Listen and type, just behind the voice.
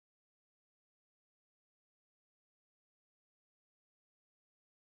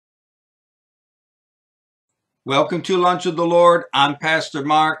Welcome to Lunch with the Lord. I'm Pastor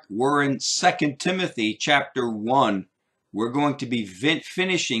Mark. We're in 2 Timothy chapter 1. We're going to be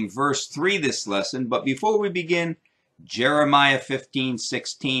finishing verse 3 this lesson. But before we begin, Jeremiah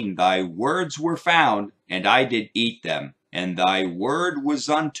 15:16, Thy words were found, and I did eat them, and thy word was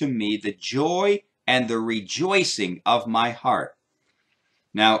unto me the joy and the rejoicing of my heart.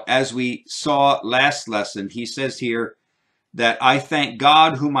 Now, as we saw last lesson, he says here that I thank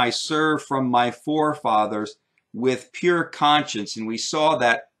God whom I serve from my forefathers with pure conscience. And we saw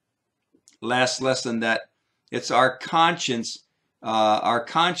that last lesson that it's our conscience. Our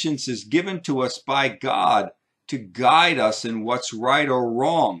conscience is given to us by God to guide us in what's right or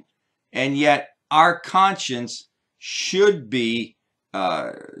wrong. And yet our conscience should be in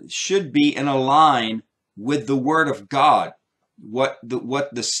a line with the Word of God. What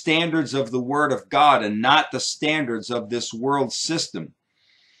the standards of the Word of God, and not the standards of this world system.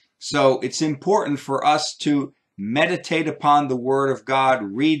 So it's important for us to meditate upon the Word of God,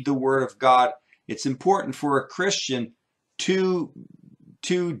 read the Word of God. It's important for a Christian to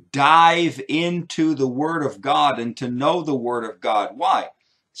dive into the Word of God and to know the Word of God. Why?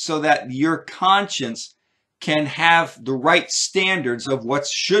 So that your conscience can have the right standards of what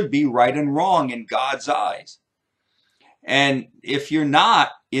should be right and wrong in God's eyes. And if you're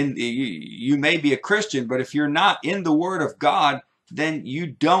not you may be a Christian, but if you're not in the Word of God, then you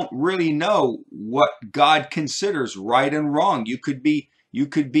don't really know what God considers right and wrong. You could be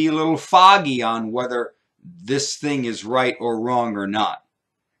a little foggy on whether this thing is right or wrong or not.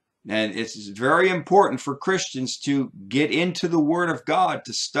 And it's very important for Christians to get into the Word of God,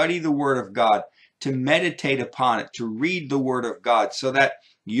 to study the Word of God, to meditate upon it, to read the Word of God, so that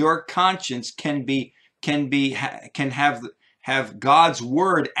your conscience can have God's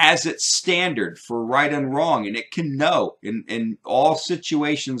Word as its standard for right and wrong, and it can know in all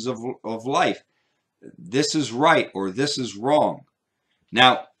situations of life, this is right or this is wrong.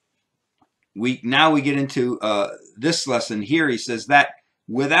 Now we get into this lesson here. He says that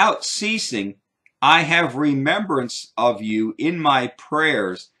without ceasing I have remembrance of you in my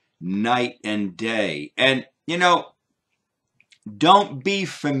prayers night and day. And don't be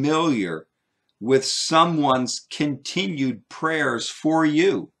familiar with someone's continued prayers for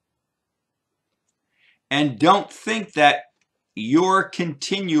you. And don't think that your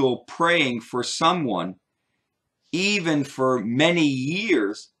continual praying for someone, even for many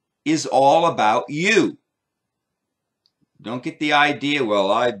years, is all about you. Don't get the idea,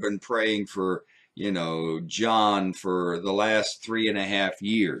 well, I've been praying for, John for the last 3.5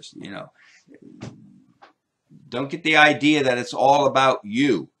 years. Don't get the idea that it's all about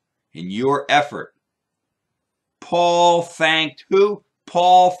you and your effort. Paul thanked who?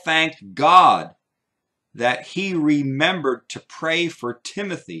 Paul thanked God that he remembered to pray for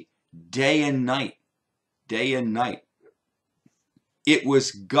Timothy day and night. Day and night. It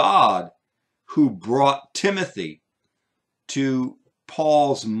was God who brought Timothy to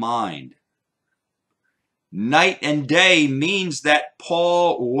Paul's mind. Night and day means that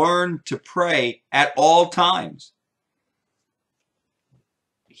Paul learned to pray at all times.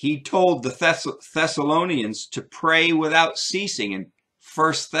 He told the Thessalonians to pray without ceasing in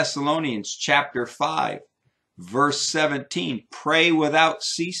 1 Thessalonians chapter 5, verse 17. Pray without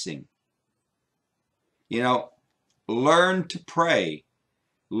ceasing. Learn to pray.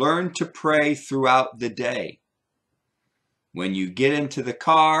 Learn to pray throughout the day. When you get into the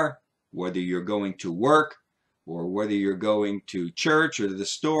car, whether you're going to work or whether you're going to church or the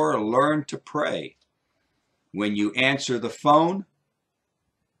store, learn to pray. When you answer the phone,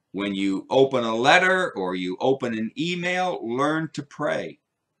 when you open a letter or you open an email, learn to pray.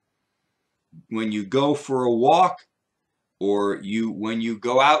 When you go for a walk or when you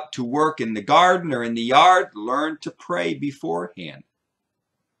go out to work in the garden or in the yard, learn to pray beforehand.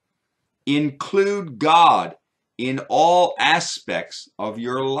 Include God in all aspects of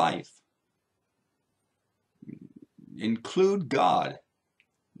your life. Include God.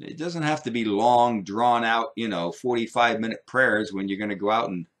 It doesn't have to be long, drawn out, 45-minute prayers when you're going to go out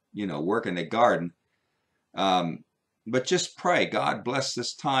and, work in the garden. But just pray, God bless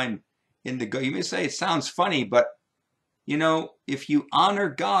this time in the garden. You may say it sounds funny, but, if you honor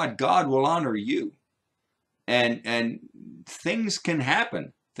God, God will honor you. And things can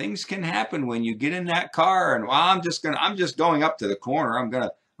happen. Things can happen when you get in that car and, well, I'm just going up to the corner. I'm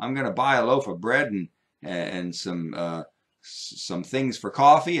gonna buy a loaf of bread and some things for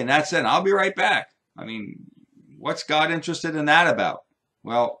coffee, and that's it. I'll be right back. I mean, what's God interested in that about?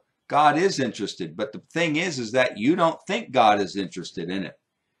 Well, God is interested, but the thing is that you don't think God is interested in it.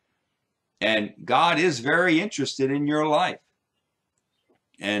 And God is very interested in your life.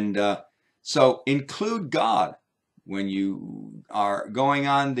 And So include God when you are going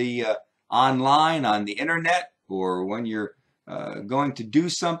on the online, on the internet, or when you're going to do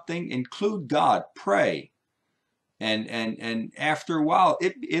something. Include God. Pray. And after a while,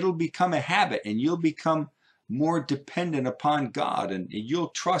 it'll become a habit, and you'll become more dependent upon God, and you'll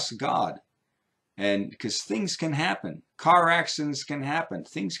trust God. And because things can happen, car accidents can happen,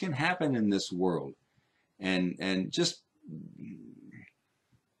 things can happen in this world, and just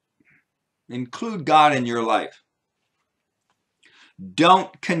include God in your life.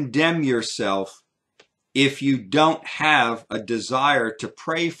 Don't condemn yourself if you don't have a desire to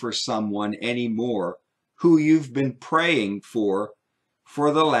pray for someone anymore who you've been praying for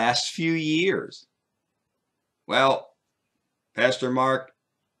the last few years. Well, Pastor Mark,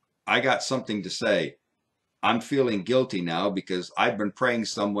 I got something to say. I'm feeling guilty now because I've been praying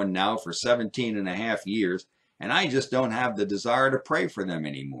someone now for 17 and a half years, and I just don't have the desire to pray for them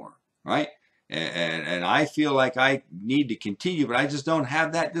anymore, right? And I feel like I need to continue, but I just don't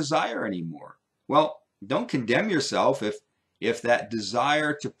have that desire anymore. Well, don't condemn yourself if that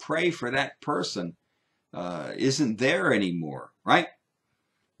desire to pray for that person isn't there anymore, right?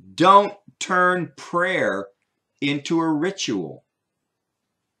 Don't turn prayer into a ritual.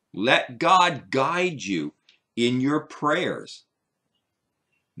 Let God guide you in your prayers.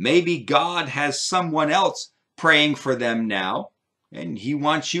 Maybe God has someone else praying for them now, and he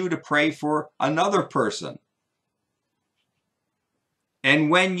wants you to pray for another person. And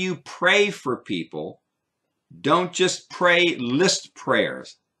when you pray for people, don't just pray list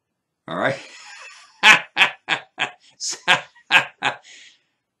prayers, all right?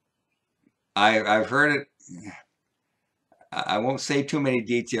 I've heard it. I won't say too many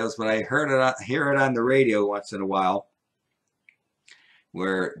details, but I hear it on the radio once in a while,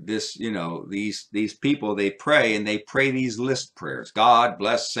 where these people, they pray, and they pray these list prayers. God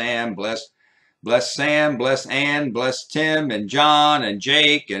bless Sam, bless Sam, bless Ann, bless Tim and John and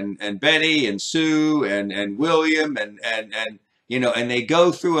Jake and Betty and Sue and William and they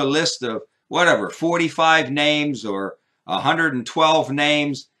go through a list of whatever, 45 names or 112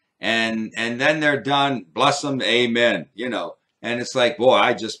 names, and then they're done. Bless them, amen. And it's like, boy,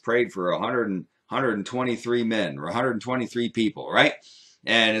 I just prayed for 123 men or 123 people, right?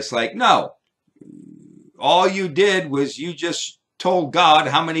 And it's like, no, all you did was you just told God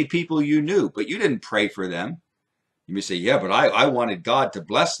how many people you knew, but you didn't pray for them. You may say, yeah, but I wanted God to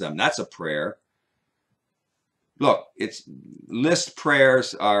bless them. That's a prayer. Look, it's list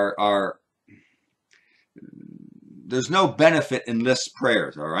prayers are there's no benefit in list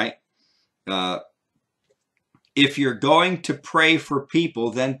prayers, all right? If you're going to pray for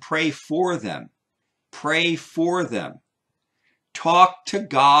people, then pray for them. Pray for them. Talk to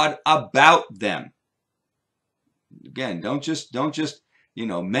God about them. Again, don't just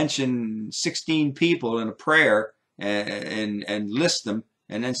mention 16 people in a prayer and list them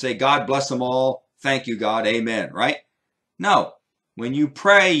and then say, God bless them all. Thank you, God. Amen. Right? No. When you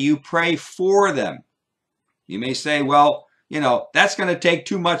pray for them. You may say, well, that's going to take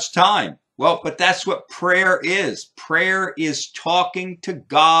too much time. Well, but that's what prayer is. Prayer is talking to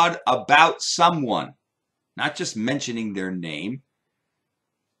God about someone, not just mentioning their name.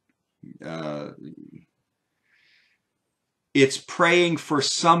 It's praying for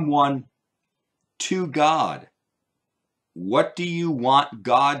someone to God. What do you want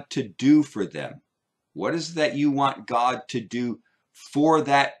God to do for them? What is that you want God to do for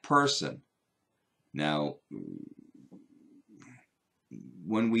that person? Now,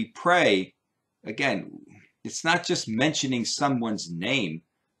 when we pray, again, it's not just mentioning someone's name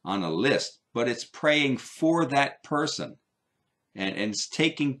on a list, but it's praying for that person. And it's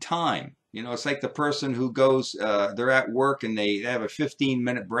taking time. It's like the person who goes, they're at work and they have a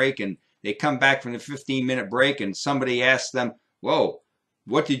 15-minute break, and they come back from the 15-minute break and somebody asks them, whoa,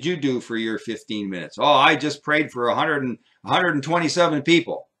 what did you do for your 15 minutes? Oh, I just prayed for 127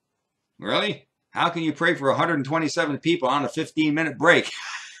 people. Really? How can you pray for 127 people on a 15-minute break?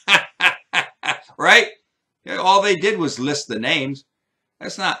 Right? All they did was list the names.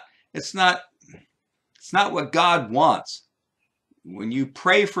 It's not what God wants. When you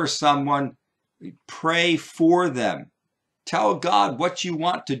pray for someone, pray for them. Tell God what you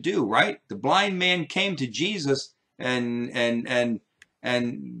want to do, right? The blind man came to Jesus and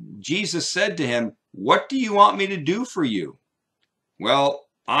Jesus said to him, what do you want me to do for you? Well,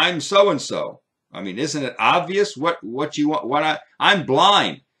 I'm so-and-so. I mean, isn't it obvious what you want? I'm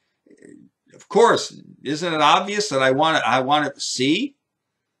blind. Of course, isn't it obvious that I want to see?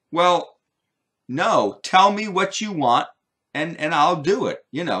 Well, no, tell me what you want and I'll do it.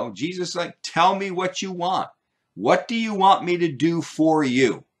 Jesus tell me what you want. What do you want me to do for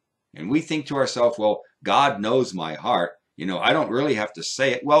you? And we think to ourselves, well, God knows my heart. You know, I don't really have to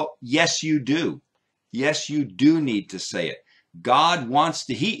say it. Well, yes, you do. Yes, you do need to say it. God wants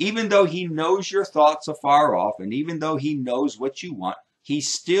to, even though he knows your thoughts afar off, and even though he knows what you want, he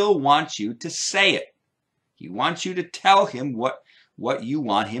still wants you to say it. He wants you to tell him what you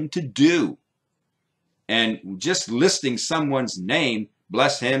want him to do. And just listing someone's name,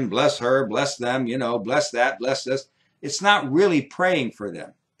 bless him, bless her, bless them, you know, bless that, bless this, it's not really praying for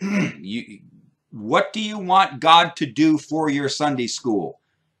them. What do you want God to do for your Sunday school?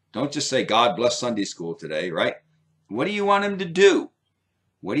 Don't just say, God bless Sunday school today, right? What do you want him to do?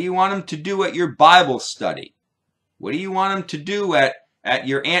 What do you want him to do at your Bible study? What do you want him to do at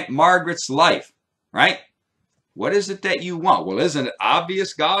your Aunt Margaret's life, right? What is it that you want? Well, isn't it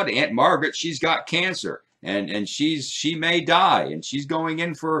obvious, God? Aunt Margaret, she's got cancer, and she may die, and she's going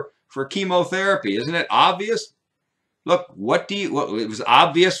in for chemotherapy. Isn't it obvious? Look, it was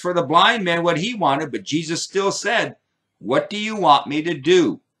obvious for the blind man what he wanted, but Jesus still said, what do you want me to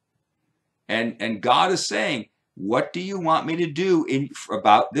do? And God is saying, what do you want me to do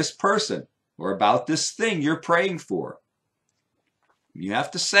about this person or about this thing you're praying for? You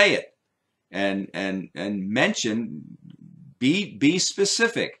have to say it and mention, be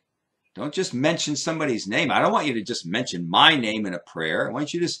specific. Don't just mention somebody's name. I don't want you to just mention my name in a prayer. I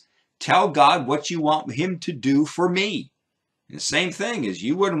want you to tell God what you want him to do for me. And the same thing is,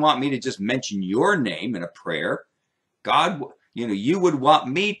 you wouldn't want me to just mention your name in a prayer. God, you know, you would want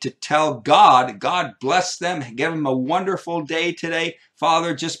me to tell God, God bless them, give them a wonderful day today.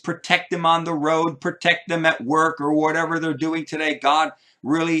 Father, just protect them on the road, protect them at work or whatever they're doing today. God,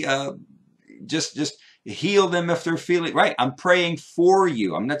 really just heal them if they're feeling right. I'm praying for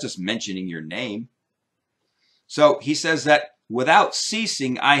you. I'm not just mentioning your name. So he says that without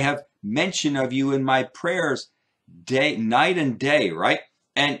ceasing, I have mention of you in my prayers night and day, right?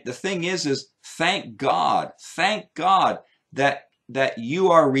 And the thing is thank God that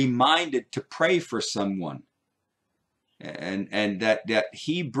you are reminded to pray for someone, and that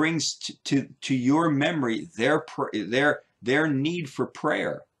he brings to your memory their need for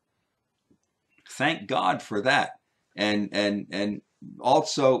prayer. Thank God for that. And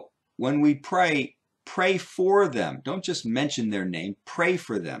also, when we pray for them. Don't just mention their name, pray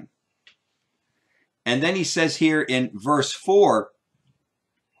for them. And then he says here in verse 4,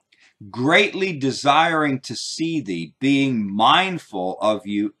 greatly desiring to see thee, being mindful of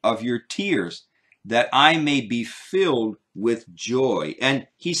your tears, that I may be filled with joy. And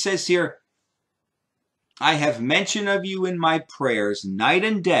he says here, I have mention of you in my prayers night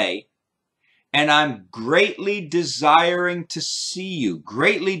and day, and I'm greatly desiring to see you.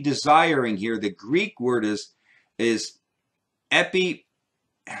 Greatly desiring here, the Greek word is epipotheo,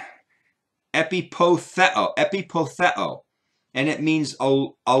 and it means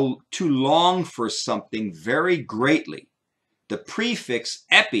to long for something very greatly. The prefix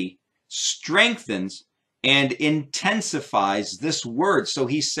epi strengthens and intensifies this word. So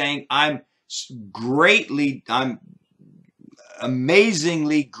he's saying, I'm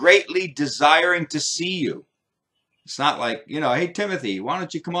amazingly, greatly desiring to see you. It's not like, hey, Timothy, why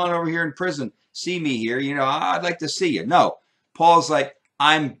don't you come on over here in prison, see me here? I'd like to see you. No, Paul's like,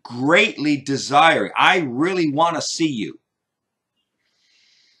 I'm greatly desiring. I really want to see you.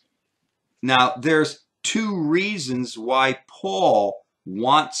 Now, there's two reasons why Paul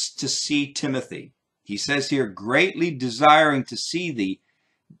wants to see Timothy. He says here, greatly desiring to see thee,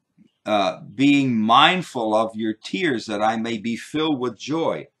 being mindful of your tears, that I may be filled with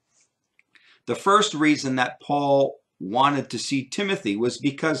joy. The first reason that Paul wanted to see Timothy was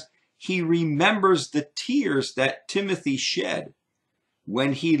because he remembers the tears that Timothy shed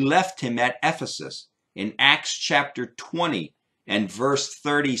when he left him at Ephesus in Acts chapter 20 and verse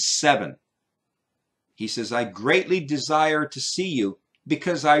 37. He says, I greatly desire to see you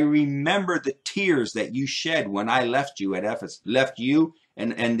because I remember the tears that you shed when I left you at Ephesus, left you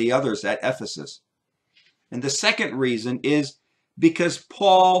and the others at Ephesus. And the second reason is because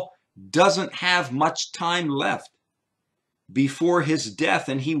Paul doesn't have much time left before his death,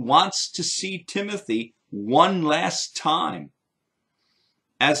 and he wants to see Timothy one last time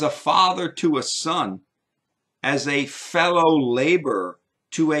as a father to a son, as a fellow laborer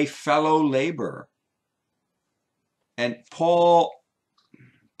to a fellow laborer. And Paul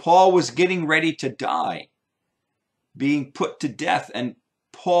was getting ready to die, being put to death, and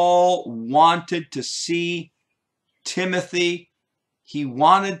Paul wanted to see Timothy. He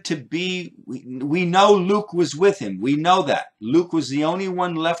wanted to be, we know Luke was with him. We know that. Luke was the only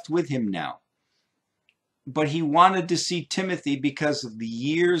one left with him now. But he wanted to see Timothy because of the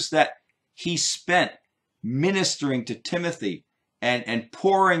years that he spent ministering to Timothy and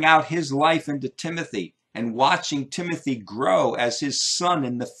pouring out his life into Timothy and watching Timothy grow as his son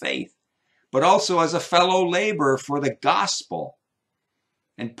in the faith, but also as a fellow laborer for the gospel.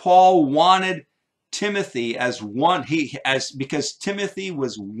 And Paul wanted Timothy as one, because Timothy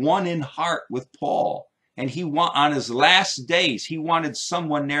was one in heart with Paul. And on his last days, he wanted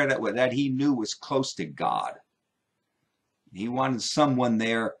someone there that he knew was close to God. He wanted someone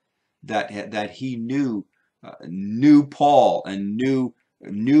there that he knew Paul and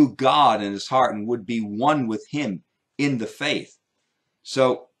knew God in his heart and would be one with him in the faith.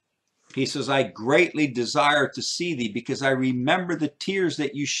 So he says, I greatly desire to see thee, because I remember the tears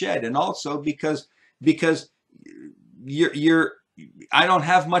that you shed, and also because I don't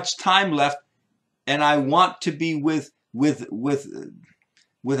have much time left, and I want to be with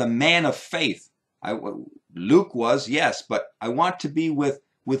a man of faith. Luke was, yes, but I want to be with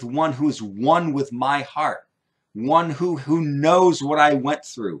one who's one with my heart, one who knows what I went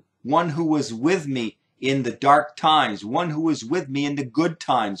through, one who was with me in the dark times, one who was with me in the good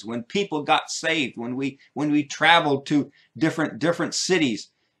times, when people got saved, when we traveled to different cities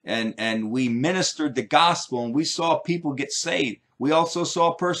and we ministered the gospel and we saw people get saved. We also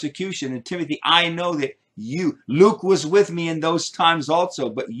saw persecution. And Timothy, I know that Luke was with me in those times also,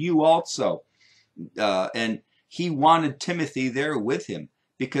 but you also. And he wanted Timothy there with him,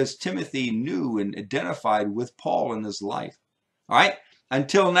 because Timothy knew and identified with Paul in his life. All right,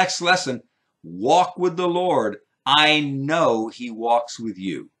 until next lesson, walk with the Lord. I know he walks with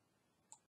you.